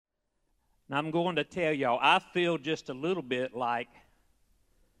And I'm going to tell y'all, I feel just a little bit like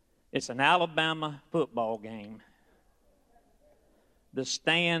it's an Alabama football game. The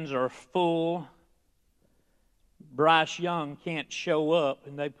stands are full. Bryce Young can't show up,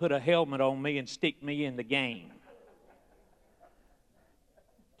 and they put a helmet on me and stick me in the game.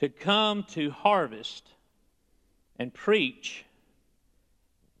 To come to Harvest and preach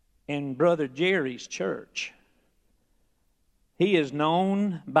in Brother Jerry's church. He is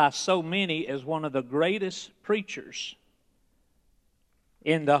known by so many as one of the greatest preachers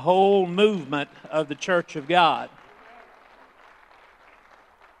in the whole movement of the Church of God.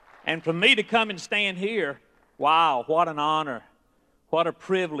 And for me to come and stand here, wow, what an honor. What a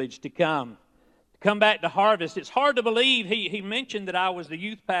privilege to come. To come back to Harvest. It's hard to believe. He mentioned that I was the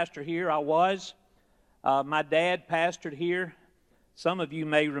youth pastor here. I was. My dad pastored here. Some of you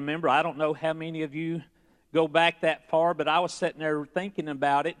may remember. I don't know how many of you go back that far, but I was sitting there thinking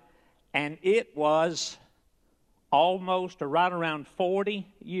about it, and it was almost or right around 40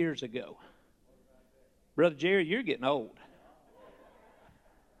 years ago. Brother Jerry, you're getting old.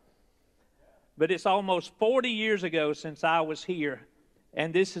 But it's almost 40 years ago since I was here,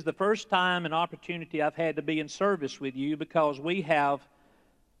 and this is the first time and opportunity I've had to be in service with you, because we have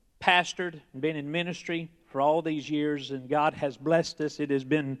pastored and been in ministry for all these years, and God has blessed us. It has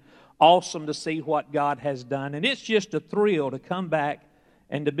been awesome to see what God has done, and it's just a thrill to come back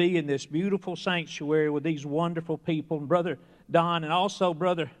and to be in this beautiful sanctuary with these wonderful people, and Brother Don, and also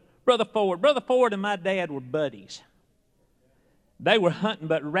Brother Ford. Brother Ford and my dad were buddies. They were hunting,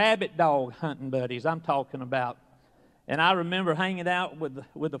 but rabbit dog hunting buddies I'm talking about. And I remember hanging out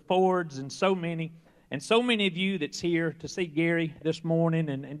with the Fords and so many of you that's here to see Gary this morning,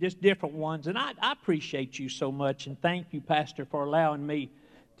 and just different ones. And I appreciate you so much, and thank you, Pastor, for allowing me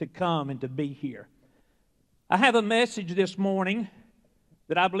to come and to be here. I have a message this morning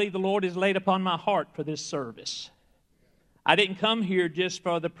that I believe the Lord has laid upon my heart for this service. I didn't come here just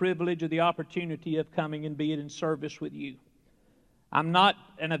for the privilege or the opportunity of coming and being in service with you. I'm not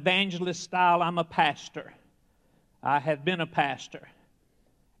an evangelist style, I'm a pastor. I have been a pastor.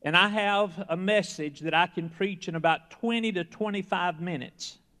 And I have a message that I can preach in about 20 to 25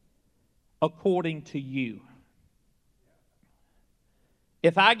 minutes according to you.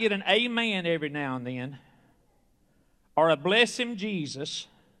 If I get an amen every now and then, or a bless him Jesus,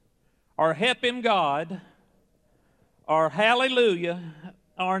 or help him God, or hallelujah,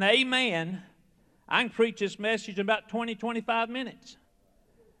 or an amen, I can preach this message in about 20, 25 minutes.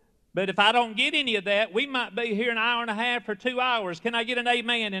 But if I don't get any of that, we might be here an hour and a half or 2 hours. Can I get an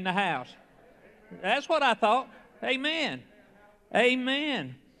amen in the house? That's what I thought. Amen.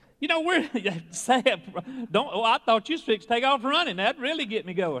 Amen. You know, we're sad. I thought you was fixed to take off running. That'd really get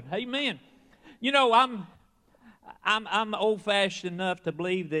me going. Amen. You know, I'm old-fashioned enough to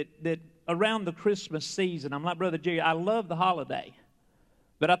believe that around the Christmas season, I'm like Brother Jerry, I love the holiday.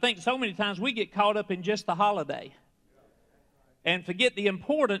 But I think so many times we get caught up in just the holiday and forget the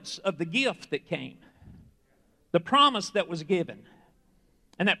importance of the gift that came, the promise that was given,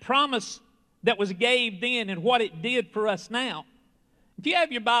 and that promise that was gave then and what it did for us now. If you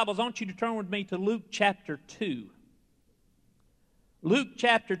have your Bibles, I want you to turn with me to Luke chapter 2. Luke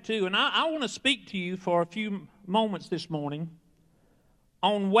chapter 2, and I want to speak to you for a few moments this morning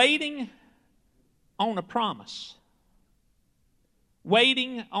on waiting on a promise.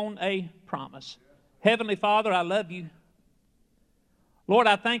 Waiting on a promise. Heavenly Father, I love you. Lord,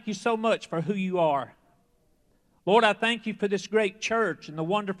 I thank you so much for who you are. Lord, I thank you for this great church and the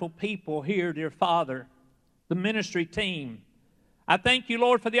wonderful people here, dear Father, the ministry team. I thank you,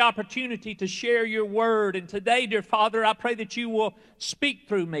 Lord, for the opportunity to share your word. And today, dear Father, I pray that you will speak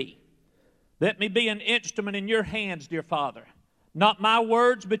through me. Let me be an instrument in your hands, dear Father. Not my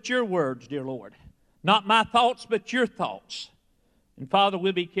words, but your words, dear Lord. Not my thoughts, but your thoughts. And Father,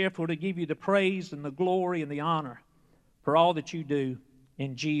 we'll be careful to give you the praise and the glory and the honor for all that you do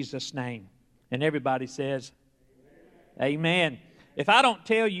in Jesus' name. And everybody says, Amen. If I don't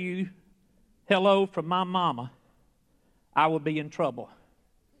tell you hello from my mama, I will be in trouble.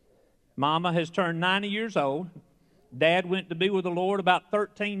 Mama has turned 90 years old. Dad went to be with the Lord about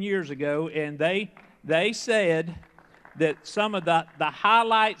 13 years ago, and they said that some of the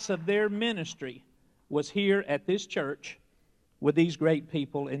highlights of their ministry was here at this church with these great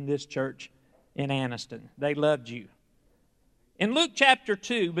people in this church in Anniston. They loved you. In Luke chapter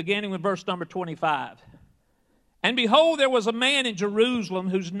 2, beginning with verse number 25, and behold, there was a man in Jerusalem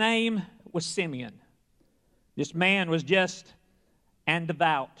whose name was Simeon. This man was just and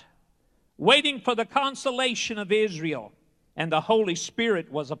devout, waiting for the consolation of Israel, and the Holy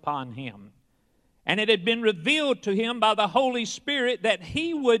Spirit was upon him. And it had been revealed to him by the Holy Spirit that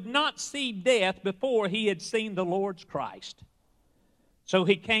he would not see death before he had seen the Lord's Christ. So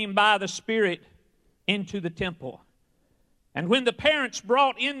he came by the Spirit into the temple. And when the parents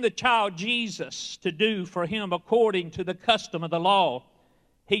brought in the child Jesus to do for him according to the custom of the law,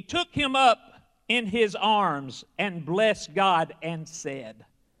 he took him up in his arms and blessed God and said,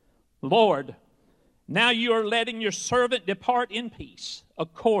 Lord, now you are letting your servant depart in peace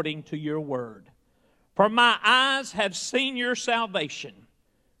according to your word. For my eyes have seen your salvation,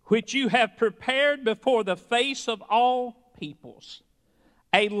 which you have prepared before the face of all peoples,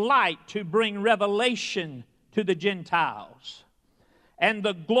 a light to bring revelation to the Gentiles, and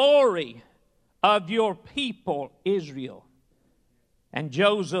the glory of your people Israel. And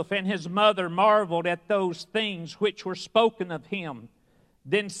Joseph and his mother marveled at those things which were spoken of him.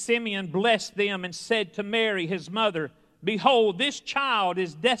 Then Simeon blessed them and said to Mary his mother, Behold, this child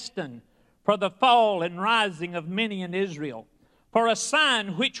is destined for the fall and rising of many in Israel, for a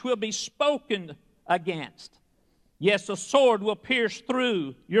sign which will be spoken against. Yes, a sword will pierce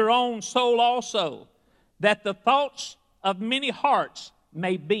through your own soul also, that the thoughts of many hearts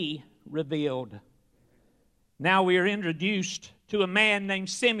may be revealed. Now we are introduced to a man named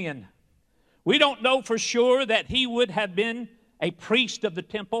Simeon. We don't know for sure that he would have been a priest of the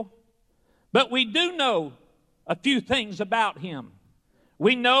temple, but we do know a few things about him.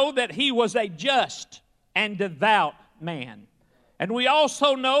 We know that he was a just and devout man. And we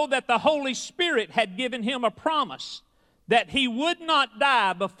also know that the Holy Spirit had given him a promise that he would not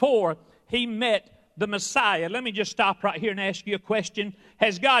die before he met the Messiah. Let me just stop right here and ask you a question.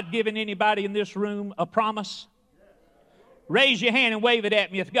 Has God given anybody in this room a promise? Raise your hand and wave it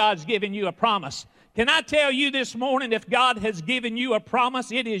at me if God's given you a promise. Can I tell you this morning, if God has given you a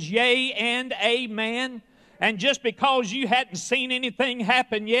promise, it is yea and amen. And just because you hadn't seen anything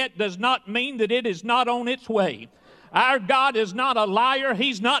happen yet does not mean that it is not on its way. Our God is not a liar.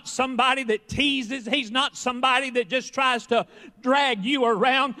 He's not somebody that teases. He's not somebody that just tries to drag you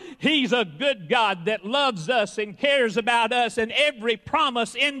around. He's a good God that loves us and cares about us, and every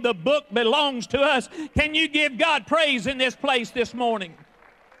promise in the book belongs to us. Can you give God praise in this place this morning?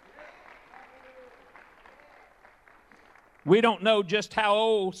 We don't know just how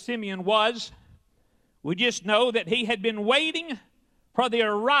old Simeon was. We just know that he had been waiting for the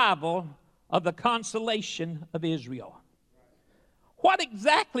arrival of the consolation of Israel. What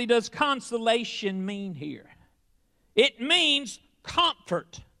exactly does consolation mean here? It means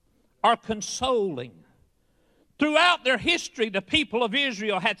comfort or consoling. Throughout their history, the people of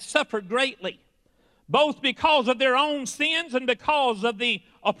Israel had suffered greatly, both because of their own sins and because of the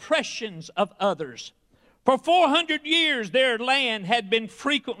oppressions of others. For 400 years, their land had been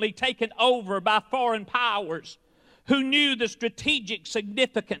frequently taken over by foreign powers who knew the strategic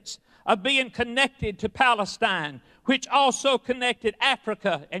significance of being connected to Palestine, which also connected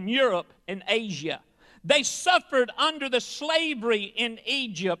Africa and Europe and Asia. They suffered under the slavery in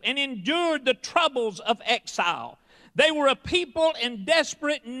Egypt and endured the troubles of exile. They were a people in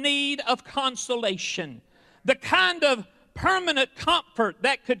desperate need of consolation, the kind of permanent comfort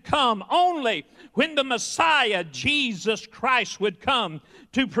that could come only when the Messiah, Jesus Christ, would come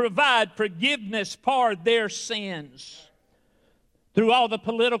to provide forgiveness for their sins. Through all the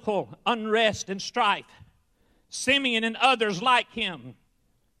political unrest and strife, Simeon and others like him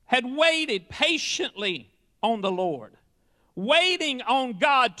had waited patiently on the Lord, waiting on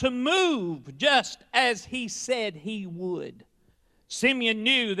God to move just as he said he would. Simeon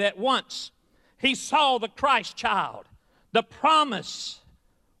knew that once he saw the Christ child, the promise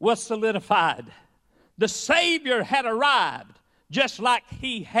was solidified. The Savior had arrived just like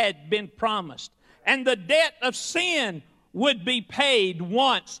he had been promised. And the debt of sin would be paid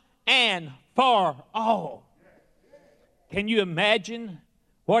once and for all. Can you imagine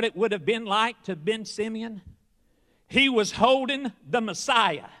what it would have been like to have been Simeon? He was holding the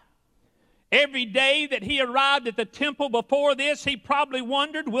Messiah. Every day that he arrived at the temple before this, he probably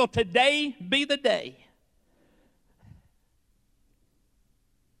wondered, will today be the day?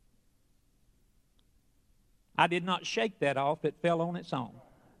 I did not shake that off. It fell on its own.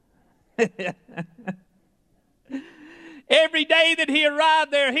 Every day that he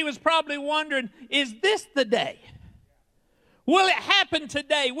arrived there, he was probably wondering, is this the day? Will it happen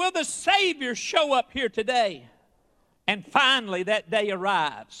today? Will the Savior show up here today? And finally, that day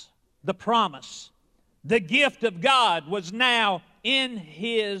arrives. The promise, the gift of God was now in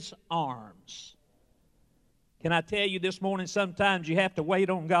his arms. Can I tell you this morning, sometimes you have to wait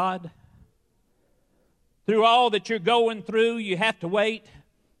on God? Through all that you're going through, you have to wait.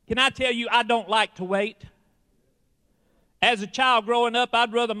 Can I tell you, I don't like to wait. As a child growing up,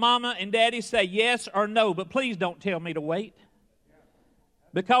 I'd rather Mama and Daddy say yes or no, but please don't tell me to wait.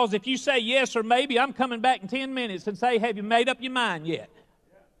 Because if you say yes or maybe, I'm coming back in 10 minutes and say, have you made up your mind yet?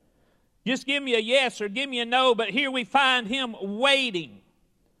 Just give me a yes or give me a no, but here we find him waiting.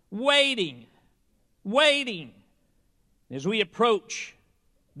 As we approach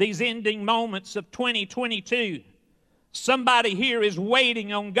these ending moments of 2022, somebody here is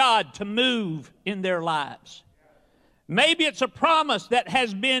waiting on God to move in their lives. Maybe it's a promise that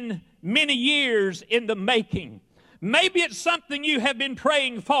has been many years in the making. Maybe it's something you have been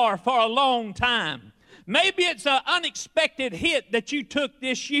praying for a long time. Maybe it's an unexpected hit that you took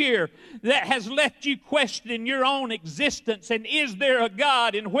this year that has left you questioning your own existence. And is there a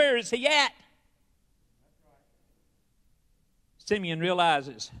God, and where is he at? Simeon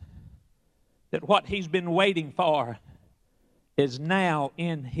realizes that what he's been waiting for is now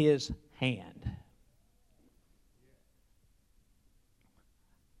in his hand.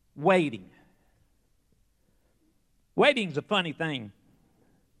 Waiting. Waiting's a funny thing.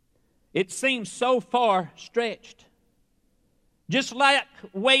 It seems so far stretched. Just like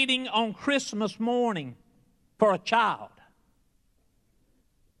waiting on Christmas morning for a child.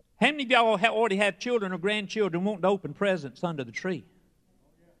 How many of y'all already have children or grandchildren wanting to open presents under the tree?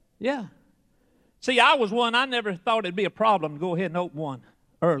 Yeah. See, I was one, I never thought it'd be a problem to go ahead and open one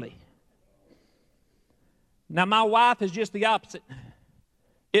early. Now, my wife is just the opposite.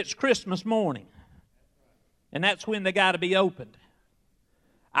 It's Christmas morning. And that's when they got to be opened.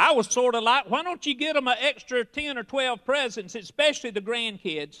 I was sort of like, why don't you get them an extra 10 or 12 presents, especially the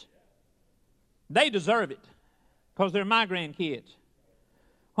grandkids? They deserve it because they're my grandkids.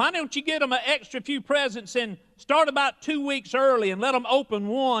 Why don't you get them an extra few presents and start about 2 weeks early and let them open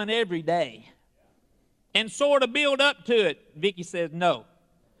one every day and sort of build up to it? Vicki says no.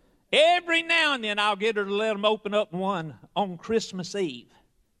 Every now and then I'll get her to let them open up one on Christmas Eve.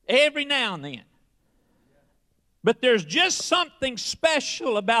 Every now and then. But there's just something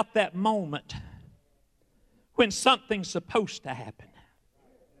special about that moment when something's supposed to happen.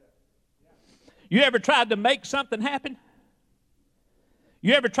 You ever tried to make something happen?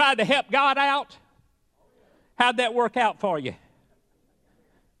 You ever tried to help God out? How'd that work out for you?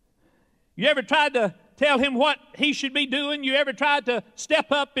 You ever tried to tell him what he should be doing? You ever tried to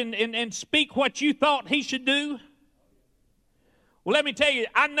step up and speak what you thought he should do? Well, let me tell you,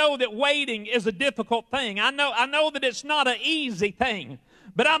 I know that waiting is a difficult thing. I know that it's not an easy thing.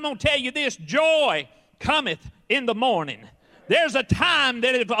 But I'm going to tell you this, joy cometh in the morning. There's a time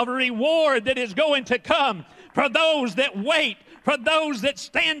that is a reward that is going to come for those that wait, for those that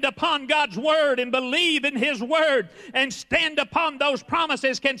stand upon God's word and believe in his word and stand upon those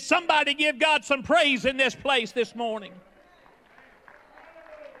promises. Can somebody give God some praise in this place this morning?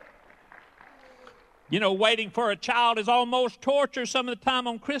 You know, waiting for a child is almost torture some of the time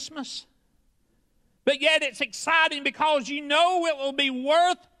on Christmas. But yet it's exciting because you know it will be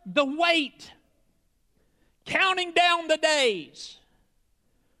worth the wait. Counting down the days.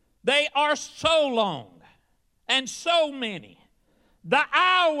 They are so long and so many. The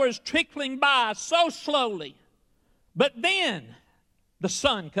hours trickling by so slowly. But then the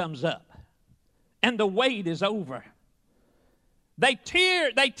sun comes up and the wait is over. They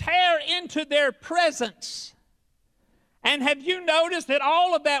tear into their presence. And have you noticed that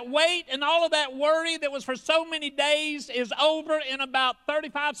all of that wait and all of that worry that was for so many days is over in about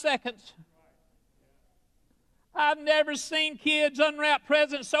 35 seconds? I've never seen kids unwrap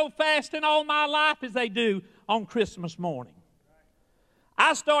presents so fast in all my life as they do on Christmas morning.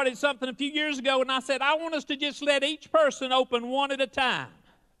 I started something a few years ago and I said, I want us to just let each person open one at a time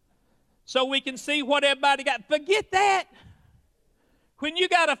so we can see what everybody got. Forget that. When you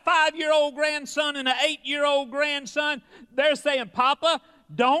got a 5-year-old grandson and an 8-year-old grandson, they're saying, Papa,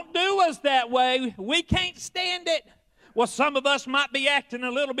 don't do us that way. We can't stand it. Well, some of us might be acting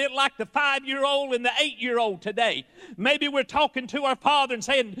a little bit like the 5-year-old and the 8-year-old today. Maybe we're talking to our Father and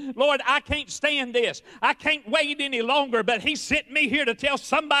saying, Lord, I can't stand this. I can't wait any longer. But He sent me here to tell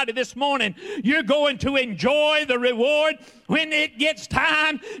somebody this morning, you're going to enjoy the reward when it gets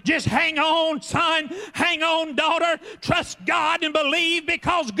time. Just hang on, son. Hang on, daughter. Trust God and believe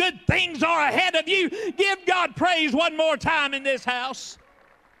because good things are ahead of you. Give God praise one more time in this house.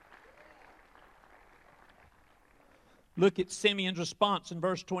 Look at Simeon's response in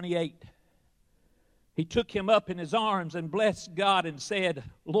verse 28. He took him up in his arms and blessed God and said,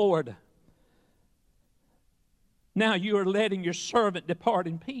 Lord, now you are letting your servant depart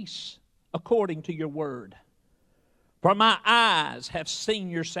in peace according to your word. For my eyes have seen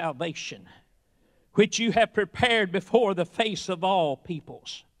your salvation, which you have prepared before the face of all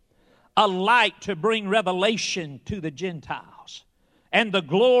peoples, a light to bring revelation to the Gentiles and the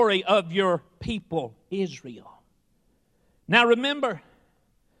glory of your people, Israel. Now remember,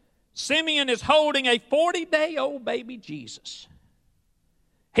 Simeon is holding a 40-day-old baby Jesus.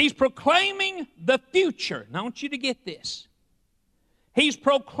 He's proclaiming the future. Now I want you to get this. He's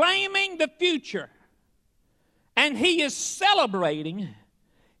proclaiming the future. And he is celebrating.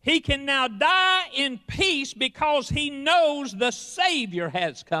 He can now die in peace because he knows the Savior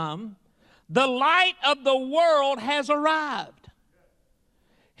has come. The light of the world has arrived.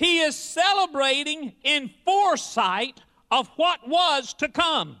 He is celebrating in foresight of what was to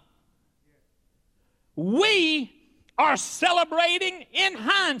come. We are celebrating in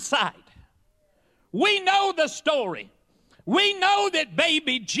hindsight. We know the story. We know that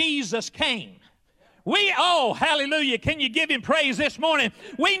baby Jesus came. Oh, hallelujah. Can you give him praise this morning?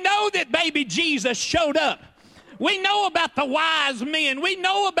 We know that baby Jesus showed up. We know about the wise men. We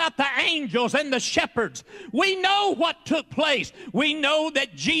know about the angels and the shepherds. We know what took place. We know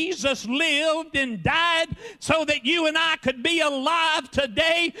that Jesus lived and died so that you and I could be alive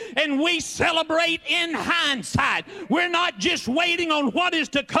today, and we celebrate in hindsight. We're not just waiting on what is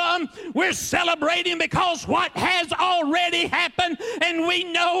to come. We're celebrating because what has already happened, and we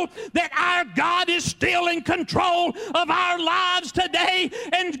know that our God is still in control of our lives today,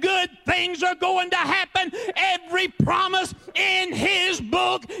 and good things are going to happen. Every promise in his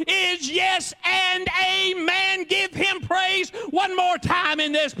book is yes and amen. Give him praise one more time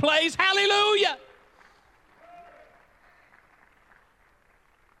in this place. Hallelujah.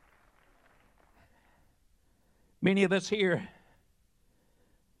 Many of us here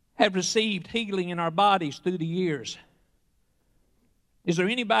have received healing in our bodies through the years. Is there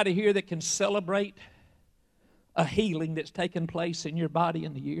anybody here that can celebrate a healing that's taken place in your body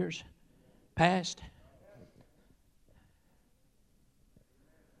in the years past?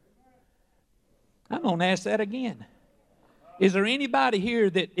 I'm going to ask that again. Is there anybody here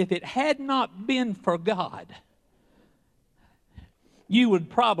that if it had not been for God, you would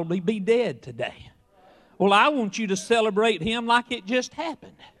probably be dead today? Well, I want you to celebrate him like it just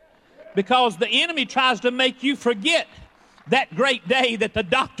happened. Because the enemy tries to make you forget that great day that the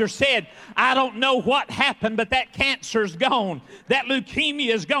doctor said, I don't know what happened, but that cancer's gone. That leukemia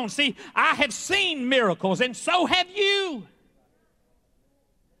is gone. See, I have seen miracles, and so have you.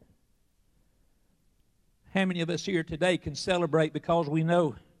 How many of us here today can celebrate because we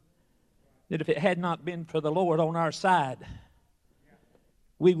know that if it had not been for the Lord on our side,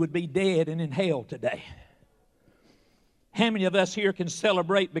 we would be dead and in hell today? How many of us here can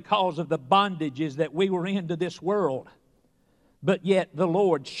celebrate because of the bondages that we were into this world, but yet the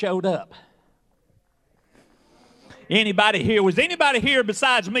Lord showed up? Was anybody here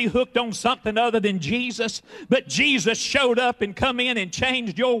besides me hooked on something other than Jesus? But Jesus showed up and come in and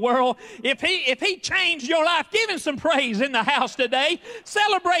changed your world. If he changed your life, give him some praise in the house today.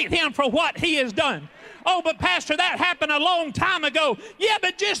 Celebrate him for what he has done. Oh, but Pastor, that happened a long time ago. Yeah,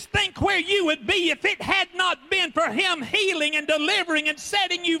 but just think where you would be if it had not been for him healing and delivering and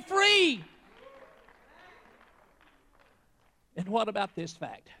setting you free. And what about this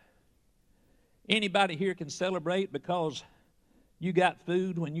fact? Anybody here can celebrate because you got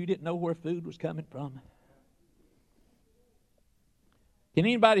food when you didn't know where food was coming from? Can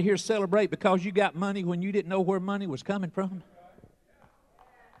anybody here celebrate because you got money when you didn't know where money was coming from?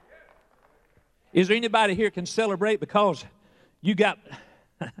 Is there anybody here can celebrate because you got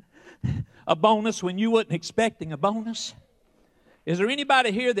a bonus when you wasn't expecting a bonus? Is there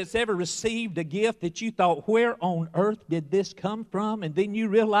anybody here that's ever received a gift that you thought, where on earth did this come from? And then you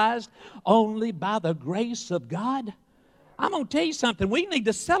realized, only by the grace of God? I'm going to tell you something. We need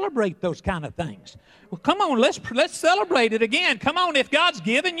to celebrate those kind of things. Well, come on, let's celebrate it again. Come on, if God's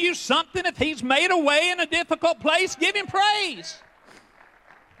given you something, if he's made a way in a difficult place, give him praise.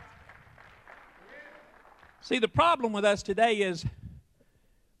 See, the problem with us today is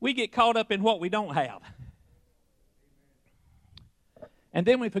we get caught up in what we don't have. And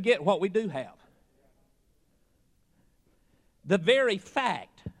then we forget what we do have. The very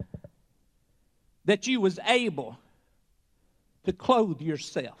fact that you was able to clothe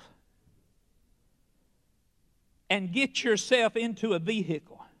yourself and get yourself into a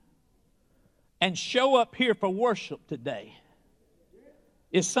vehicle and show up here for worship today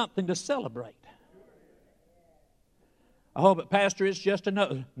is something to celebrate. Oh, but Pastor, it's just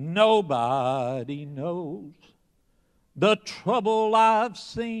another. Nobody knows the trouble I've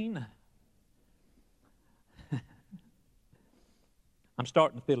seen. I'm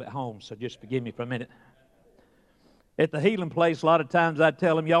starting to feel at home, so just forgive me for a minute. At the healing place, a lot of times I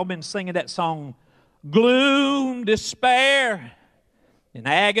tell them, y'all been singing that song, Gloom, Despair, and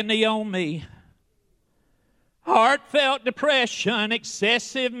agony on me. Heartfelt depression,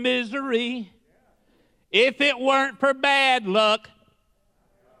 excessive misery. If it weren't for bad luck.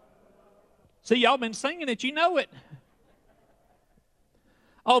 See, y'all been singing it, you know it.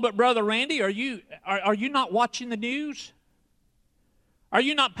 Oh, but Brother Randy, are you not watching the news? Are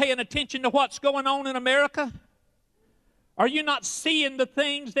you not paying attention to what's going on in America? Are you not seeing the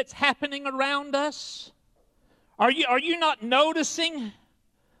things that's happening around us? Are you not noticing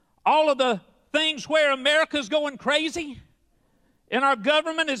all of the things where America's going crazy and our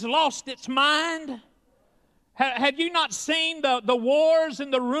government has lost its mind? Have you not seen the wars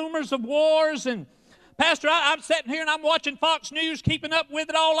and the rumors of wars? And Pastor, I'm sitting here and I'm watching Fox News, keeping up with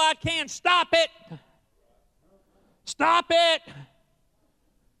it all I can. Stop it. Stop it.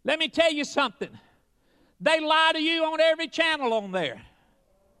 Let me tell you something. They lie to you on every channel on there.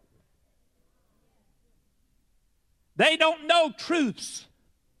 They don't know truths.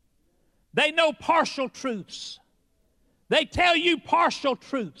 They know partial truths. They tell you partial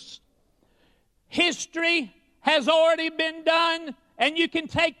truths. History has already been done, and you can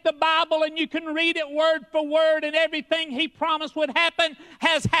take the Bible and you can read it word for word, and everything He promised would happen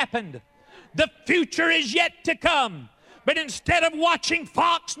has happened. The future is yet to come. But instead of watching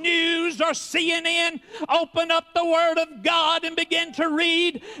Fox News or CNN, open up the Word of God and begin to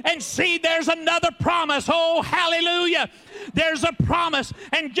read and see there's another promise. Oh, hallelujah. There's a promise.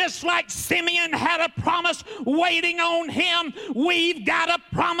 And just like Simeon had a promise waiting on him, we've got a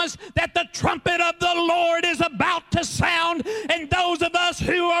promise that the trumpet of the Lord is about to sound. And those of us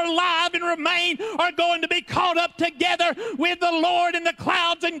who are alive and remain are going to be caught up together with the Lord in the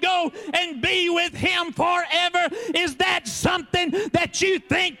clouds and go and be with Him forever. Is that something that you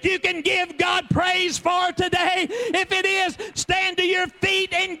think you can give God praise for today? If it is, stand to your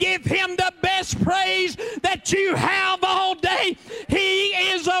feet and give Him the best praise that you have all day. He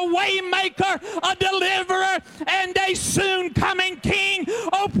is a way maker, a deliverer, and a soon coming King.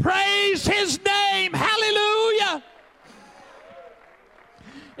 Oh, praise His name. Hallelujah.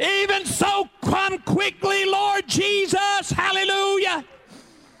 Even so, come quickly, Lord Jesus. Hallelujah.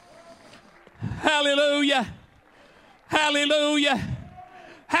 Hallelujah. Hallelujah.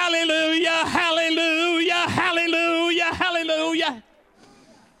 Hallelujah. Hallelujah. Hallelujah. Hallelujah.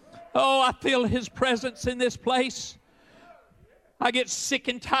 Oh, I feel His presence in this place. I get sick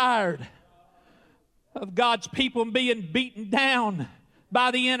and tired of God's people being beaten down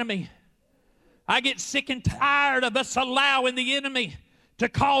by the enemy. I get sick and tired of us allowing the enemy to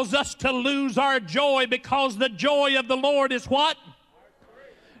cause us to lose our joy, because the joy of the Lord is what?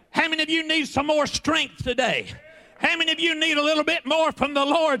 How many of you need some more strength today? How many of you need a little bit more from the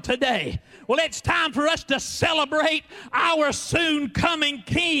Lord today? Well, it's time for us to celebrate our soon coming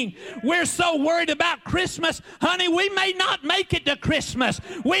King. We're so worried about Christmas. Honey, we may not make it to Christmas.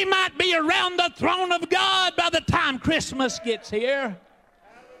 We might be around the throne of God by the time Christmas gets here.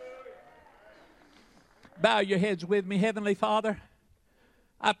 Bow your heads with me. Heavenly Father,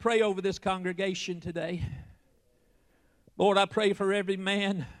 I pray over this congregation today. Lord, I pray for every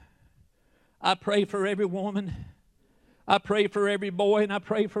man. I pray for every woman. I pray for every boy, and I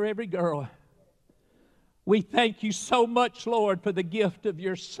pray for every girl. We thank you so much, Lord, for the gift of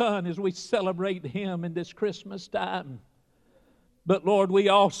your Son as we celebrate Him in this Christmas time. But, Lord, we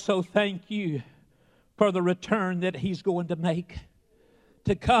also thank you for the return that He's going to make,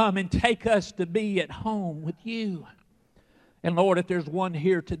 to come and take us to be at home with you. And, Lord, if there's one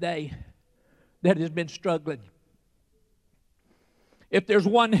here today that has been struggling, if there's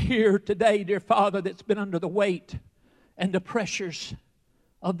one here today, dear Father, that's been under the weight and the pressures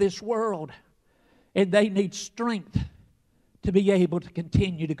of this world, and they need strength to be able to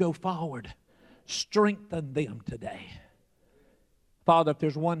continue to go forward, strengthen them today. Father, if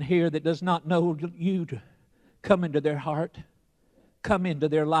there's one here that does not know you, to come into their heart, come into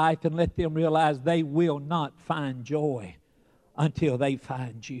their life, and let them realize they will not find joy until they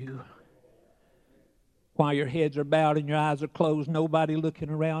find you. While your heads are bowed and your eyes are closed, nobody looking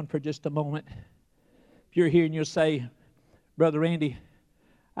around for just a moment. If you're here and you'll say, Brother Randy,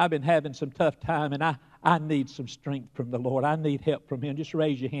 I've been having some tough time, and I need some strength from the Lord. I need help from Him. Just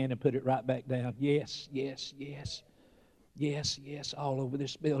raise your hand and put it right back down. Yes, yes, yes. Yes, yes, all over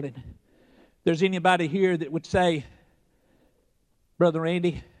this building. If there's anybody here that would say, Brother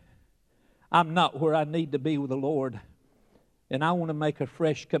Randy, I'm not where I need to be with the Lord, and I want to make a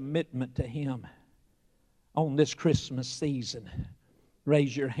fresh commitment to Him on this Christmas season,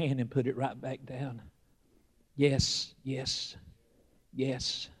 raise your hand and put it right back down. Yes, yes,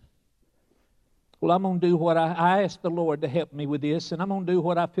 yes. Well, I'm going to do what I asked the Lord to help me with this, and I'm going to do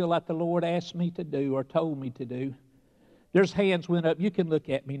what I feel like the Lord asked me to do or told me to do. There's hands went up. You can look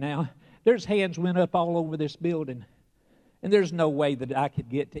at me now. There's hands went up all over this building. And there's no way that I could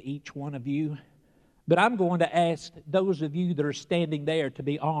get to each one of you. But I'm going to ask those of you that are standing there to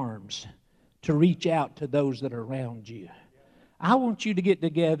be arms, to reach out to those that are around you. I want you to get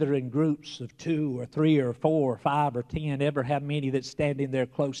together in groups of 2 or 3 or 4 or 5 or 10, ever how many that's standing there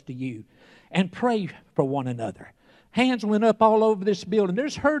close to you, and pray for one another. Hands went up all over this building.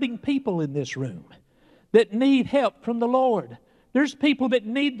 There's hurting people in this room that need help from the Lord. There's people that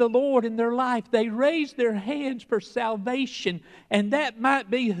need the Lord in their life. They raise their hands for salvation, and that might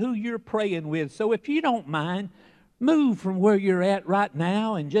be who you're praying with. So if you don't mind, move from where you're at right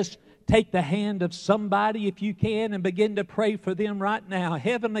now and just take the hand of somebody if you can and begin to pray for them right now.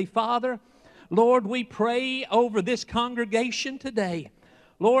 Heavenly Father, Lord, we pray over this congregation today.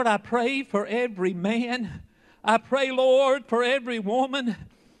 Lord, I pray for every man. I pray, Lord, for every woman.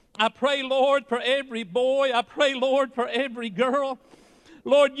 I pray, Lord, for every boy. I pray, Lord, for every girl.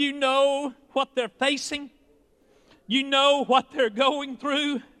 Lord, you know what they're facing. You know what they're going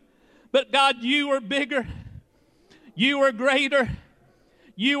through. But God, you are bigger. You are greater.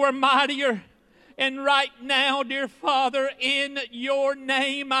 You are mightier. And right now, dear Father, in your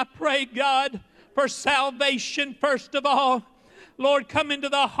name, I pray, God, for salvation first of all. Lord, come into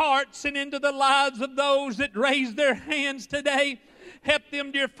the hearts and into the lives of those that raise their hands today. Help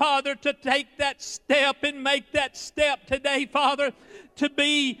them, dear Father, to take that step and make that step today, Father, to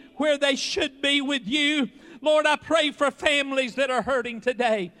be where they should be with you. Lord, I pray for families that are hurting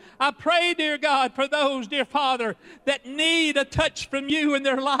today. I pray, dear God, for those, dear Father, that need a touch from you in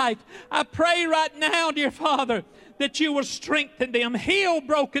their life. I pray right now, dear Father, that you will strengthen them. Heal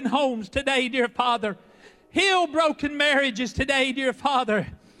broken homes today, dear Father. Heal broken marriages today, dear Father.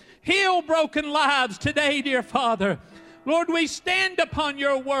 Heal broken lives today, dear Father. Lord, we stand upon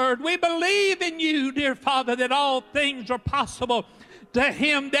your word. We believe in you, dear Father, that all things are possible to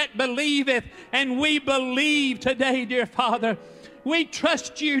him that believeth. And we believe today, dear Father. We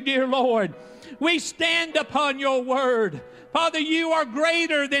trust you, dear Lord. We stand upon your word. Father, you are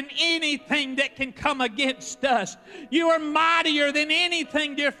greater than anything that can come against us. You are mightier than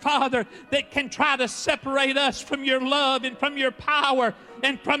anything, dear Father, that can try to separate us from your love and from your power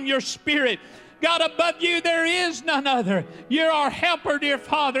and from your spirit. God, above you there is none other. You're our helper, dear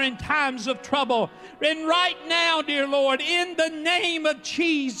Father, in times of trouble. And right now, dear Lord, in the name of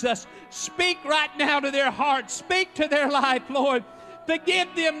Jesus, speak right now to their hearts. Speak to their life, Lord.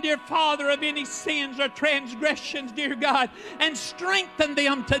 Forgive them, dear Father, of any sins or transgressions, dear God, and strengthen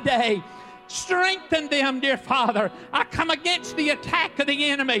them today. Strengthen them, dear Father. I come against the attack of the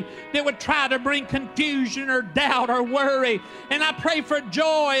enemy that would try to bring confusion or doubt or worry. And I pray for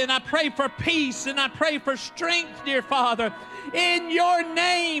joy, and I pray for peace, and I pray for strength, dear Father. In your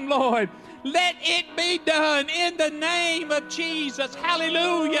name, Lord, let it be done in the name of Jesus.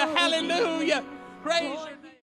 Hallelujah, hallelujah. Praise your name.